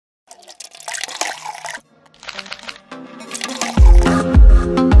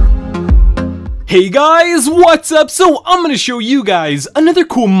Hey guys, what's up? So I'm gonna show you guys another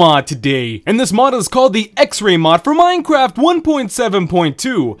cool mod today, and this mod is called the Xray mod for Minecraft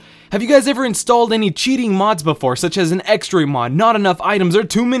 1.7.2. Have you guys ever installed any cheating mods before, such as an Xray mod, not enough items, or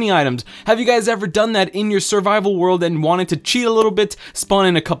too many items? Have you guys ever done that in your survival world and wanted to cheat a little bit, spawn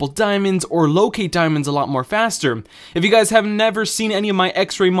in a couple diamonds, or locate diamonds a lot more faster? If you guys have never seen any of my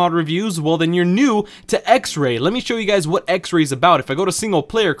Xray mod reviews, well then you're new to Xray. Let me show you guys what Xray is about. If I go to single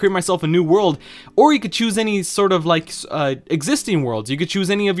player, create myself a new world, or you could choose any sort of like existing worlds. You could choose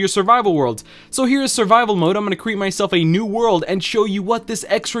any of your survival worlds. So here is survival mode. I'm going to create myself a new world and show you what this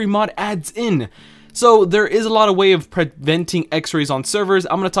Xray mod adds in. So there is a lot of way of preventing X-rays on servers.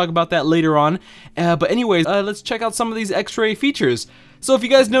 I'm going to talk about that later on. But anyways, let's check out some of these X-ray features. So if you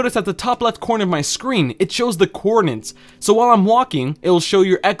guys notice at the top left corner of my screen, it shows the coordinates. So while I'm walking, it will show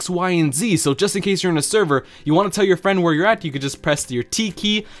your X, Y, and Z. So just in case you're in a server, you want to tell your friend where you're at, you could just press your T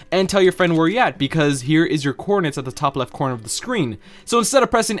key and tell your friend where you're at, because here is your coordinates at the top left corner of the screen. So instead of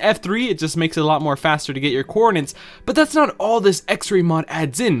pressing F3, it just makes it a lot more faster to get your coordinates. But that's not all this Xray mod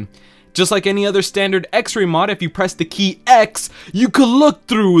adds in. Just like any other standard Xray mod, if you press the key X, you could look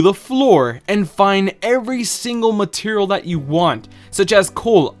through the floor and find every single material that you want, such as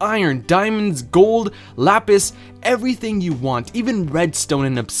coal, iron, diamonds, gold, lapis, everything you want. Even redstone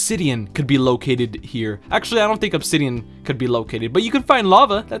and obsidian could be located here. Actually, I don't think obsidian could be located, but you could find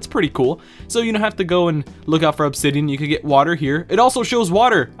lava. That's pretty cool. So you don't have to go and look out for obsidian. You could get water here. It also shows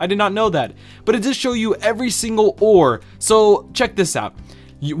water. I did not know that, but it does show you every single ore. So check this out.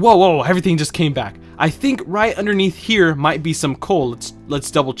 Whoa, everything just came back. I think right underneath here might be some coal. Let's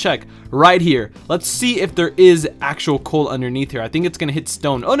double check. Right here. Let's see if there is actual coal underneath here. I think it's gonna hit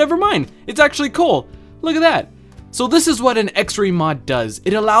stone. Oh, never mind. It's actually coal. Look at that. So this is what an Xray mod does.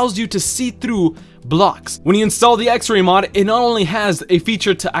 It allows you to see through blocks. When you install the Xray mod, it not only has a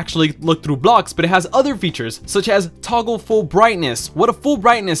feature to actually look through blocks, but it has other features, such as toggle full brightness. What a full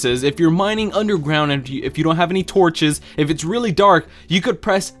brightness is, if you're mining underground and if you don't have any torches, if it's really dark, you could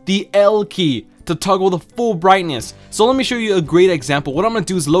press the L key to toggle the full brightness. So let me show you a great example. What I'm gonna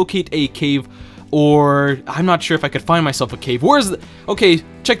do is locate a cave, or I'm not sure if I could find myself a cave. Okay,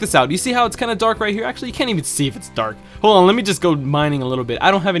 check this out. You see how it's kind of dark right here? Actually, you can't even see if it's dark. Hold on, let me just go mining a little bit.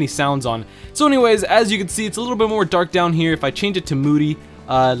 I don't have any sounds on. So anyways, as you can see, it's a little bit more dark down here. If I change it to moody,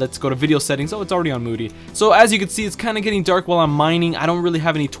 let's go to video settings. Oh, it's already on moody. So as you can see, it's kind of getting dark while I'm mining. I don't really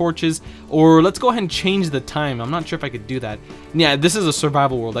have any torches. Or let's go ahead and change the time. I'm not sure if I could do that. Yeah, this is a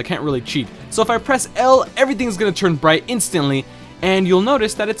survival world. I can't really cheat. So if I press L, everything's going to turn bright instantly. And you'll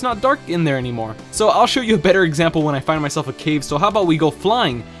notice that it's not dark in there anymore. So I'll show you a better example when I find myself a cave. So how about we go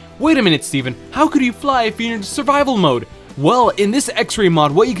flying? Wait a minute, Steven. How could you fly if you're in survival mode? Well, in this Xray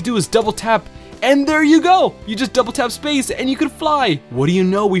mod, what you could do is double tap, and there you go. You just double tap space and you could fly. What do you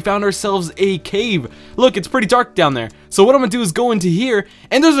know? We found ourselves a cave. Look, it's pretty dark down there. So what I'm gonna do is go into here,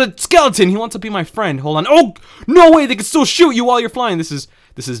 and there's a skeleton. He wants to be my friend. Hold on. Oh, no way. They can still shoot you while you're flying. This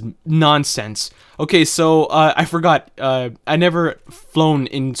is nonsense. Okay, so I forgot. I never flown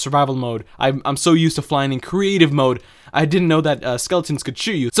in survival mode. I'm so used to flying in creative mode. I didn't know that skeletons could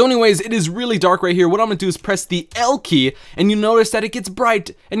shoot you. So anyways, it is really dark right here. What I'm gonna do is press the L key, and you notice that it gets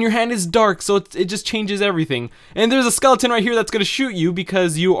bright, and your hand is dark, so it just changes everything. And there's a skeleton right here that's gonna shoot you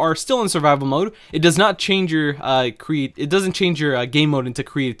because you are still in survival mode. It does not change your it doesn't change your game mode into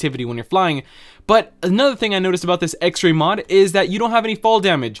creativity when you're flying. But another thing I noticed about this Xray mod is that you don't have any fall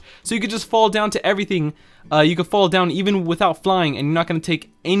damage. So you could just fall down to everything. You could fall down even without flying, and you're not going to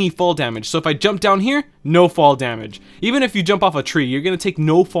take any fall damage. So if I jump down here, no fall damage. Even if you jump off a tree, you're going to take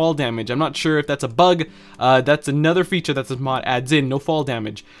no fall damage. I'm not sure if that's a bug. That's another feature that this mod adds in, no fall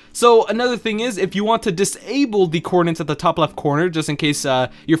damage. So another thing is, if you want to disable the coordinates at the top left corner, just in case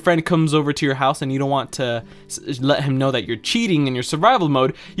your friend comes over to your house and you don't want to let him know that you're cheating in your survival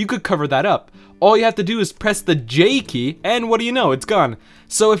mode, you could cover that up. All you have to do is press the J key, and what do you know? It's gone.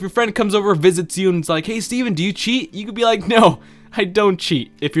 So if your friend comes over, visits you, and it's like, hey, Steven, do you cheat? You could be like, no, I don't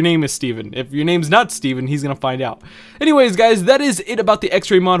cheat. If your name is Steven. If your name's not Steven, he's gonna find out. Anyways, guys, that is it about the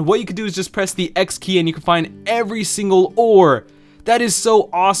Xray mod. What you can do is just press the X key, and you can find every single ore. That is so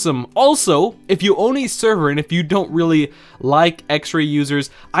awesome. Also, if you own a server and if you don't really like Xray users,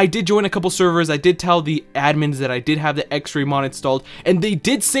 I did join a couple servers. I did tell the admins that I did have the Xray mod installed, and they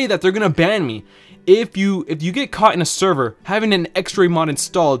did say that they're gonna ban me. if you get caught in a server having an Xray mod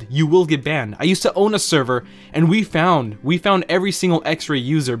installed, you will get banned. I used to own a server, and we found every single Xray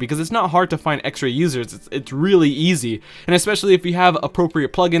user, because it's not hard to find Xray users. It's really easy, and especially if you have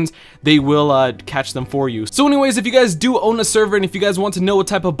appropriate plugins, they will catch them for you. So anyways, if you guys do own a server, and if you guys want to know what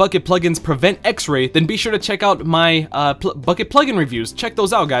type of bucket plugins prevent Xray, then be sure to check out my bucket plugin reviews. Check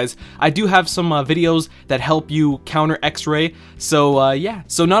those out, guys. I do have some videos that help you counter Xray. So yeah,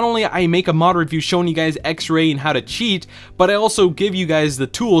 so not only I make a mod review showing you guys Xray and how to cheat, but I also give you guys the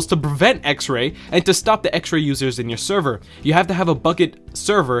tools to prevent Xray and to stop the Xray users in your server. You have to have a bucket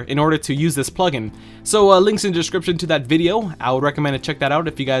server in order to use this plugin. So links in the description to that video. I would recommend to check that out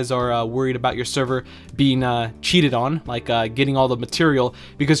if you guys are worried about your server being cheated on, like getting all the material,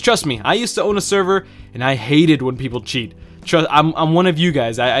 because trust me, I used to own a server and I hated when people cheat. I'm one of you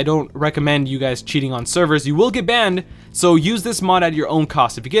guys. I don't recommend you guys cheating on servers. You will get banned, so use this mod at your own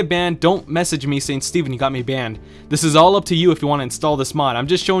cost. If you get banned, don't message me saying, Steven, you got me banned. This is all up to you if you want to install this mod. I'm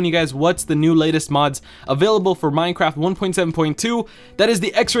just showing you guys what's the new latest mods available for Minecraft 1.7.2. That is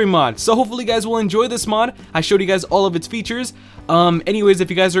the Xray mod. So hopefully you guys will enjoy this mod. I showed you guys all of its features. Anyways, if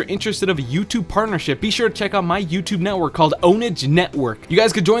you guys are interested of a YouTube partnership, be sure to check out my YouTube network called Ownage Network. You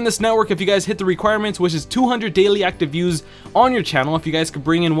guys could join this network if you guys hit the requirements, which is 200 daily active views on your channel. If you guys could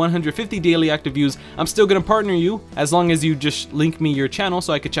bring in 150 daily active views, I'm still gonna partner you, as long as you just link me your channel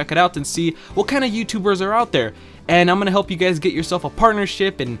so I could check it out and see what kind of YouTubers are out there. And I'm gonna help you guys get yourself a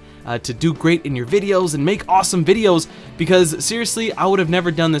partnership and to do great in your videos and make awesome videos, because seriously, I would have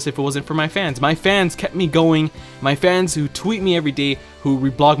never done this if it wasn't for my fans. My fans kept me going. My fans who tweet me every day, who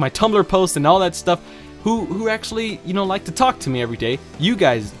reblog my Tumblr posts and all that stuff, who actually, you know, like to talk to me every day. You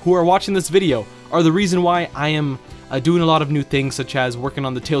guys who are watching this video are the reason why I am doing a lot of new things, such as working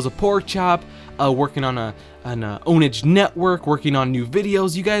on the Tales of Pork Chop, working on an Ownage network, working on new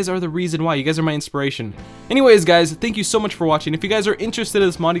videos. You guys are the reason why. You guys are my inspiration. Anyways, guys, thank you so much for watching. If you guys are interested in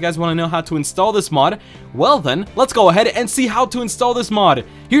this mod, you guys want to know how to install this mod, well then, let's go ahead and see how to install this mod.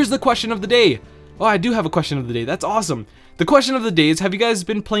 Here's the question of the day. Oh, I do have a question of the day. That's awesome. The question of the day is, have you guys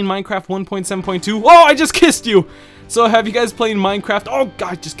been playing Minecraft 1.7.2? Oh, I just kissed you! So have you guys playing Minecraft? Oh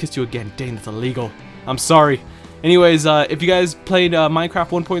god, I just kissed you again. Dang, that's illegal. I'm sorry. Anyways, if you guys played Minecraft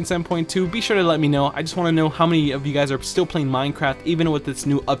 1.7.2, be sure to let me know. I just want to know how many of you guys are still playing Minecraft, even with its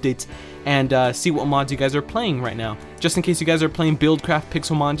new updates, and see what mods you guys are playing right now. Just in case you guys are playing Buildcraft,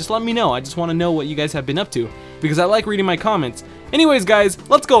 Pixelmon, just let me know. I just want to know what you guys have been up to, because I like reading my comments. Anyways, guys,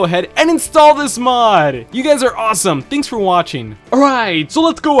 let's go ahead and install this mod. You guys are awesome. Thanks for watching. Alright, so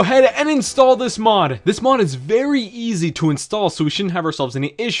let's go ahead and install this mod. This mod is very easy to install, so we shouldn't have ourselves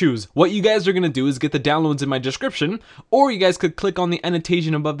any issues. What you guys are going to do is get the downloads in my description, or you guys could click on the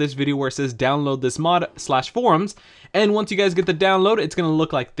annotation above this video where it says download this mod /forums, and once you guys get the download, it's going to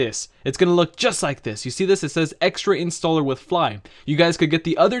look like this. It's going to look just like this. You see this? It says Xray installer with Fly. You guys could get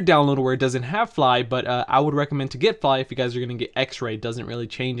the other download where it doesn't have Fly, but I would recommend to get Fly if you guys are going to get Xray. It doesn't really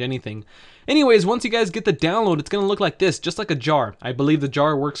change anything. Anyways, once you guys get the download, it's going to look like this, just like a jar. I believe the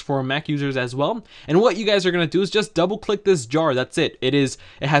jar works for Mac users as well. And what you guys are going to do is just double click this jar. That's it. It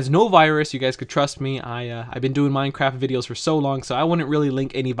has no virus. You guys could trust me. I've been doing Minecraft videos for so long, so I wouldn't really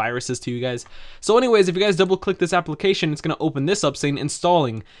link any viruses to you guys. So anyways, if you guys double click this application, it's going to open this up saying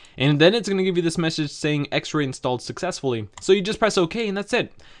installing. And then it's going to give you this message saying Xray installed successfully. So you just press OK and that's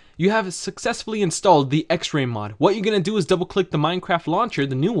it. You have successfully installed the Xray mod. What you're going to do is double click the Minecraft launcher,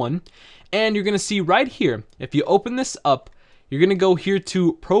 the new one, and you're going to see right here, if you open this up, you're going to go here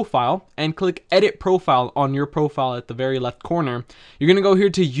to profile and click edit profile on your profile at the very left corner. You're going to go here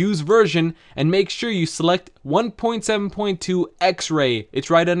to use version and make sure you select 1.7.2 Xray. It's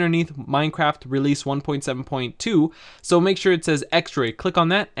right underneath Minecraft release 1.7.2. So make sure it says Xray. Click on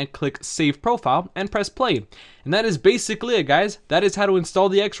that and click save profile and press play. And that is basically it, guys. That is how to install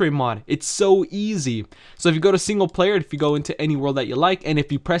the Xray mod. It's so easy. So if you go to single player, if you go into any world that you like, and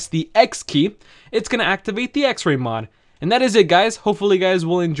if you press the X key, it's going to activate the Xray mod. And that is it, guys. Hopefully you guys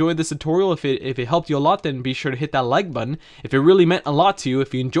will enjoy this tutorial. If it helped you a lot, then be sure to hit that like button. If it really meant a lot to you,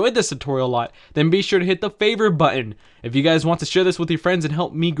 if you enjoyed this tutorial a lot, then be sure to hit the favorite button. If you guys want to share this with your friends and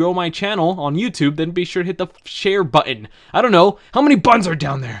help me grow my channel on YouTube, then be sure to hit the share button. I don't know, how many buttons are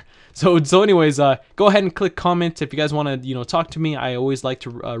down there? So anyways, go ahead and click comment if you guys want to, talk to me. I always like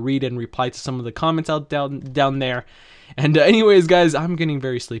to read and reply to some of the comments out down there. And anyways, guys, I'm getting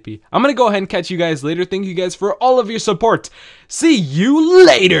very sleepy. I'm going to go ahead and catch you guys later. Thank you guys for all of your support. See you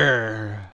later.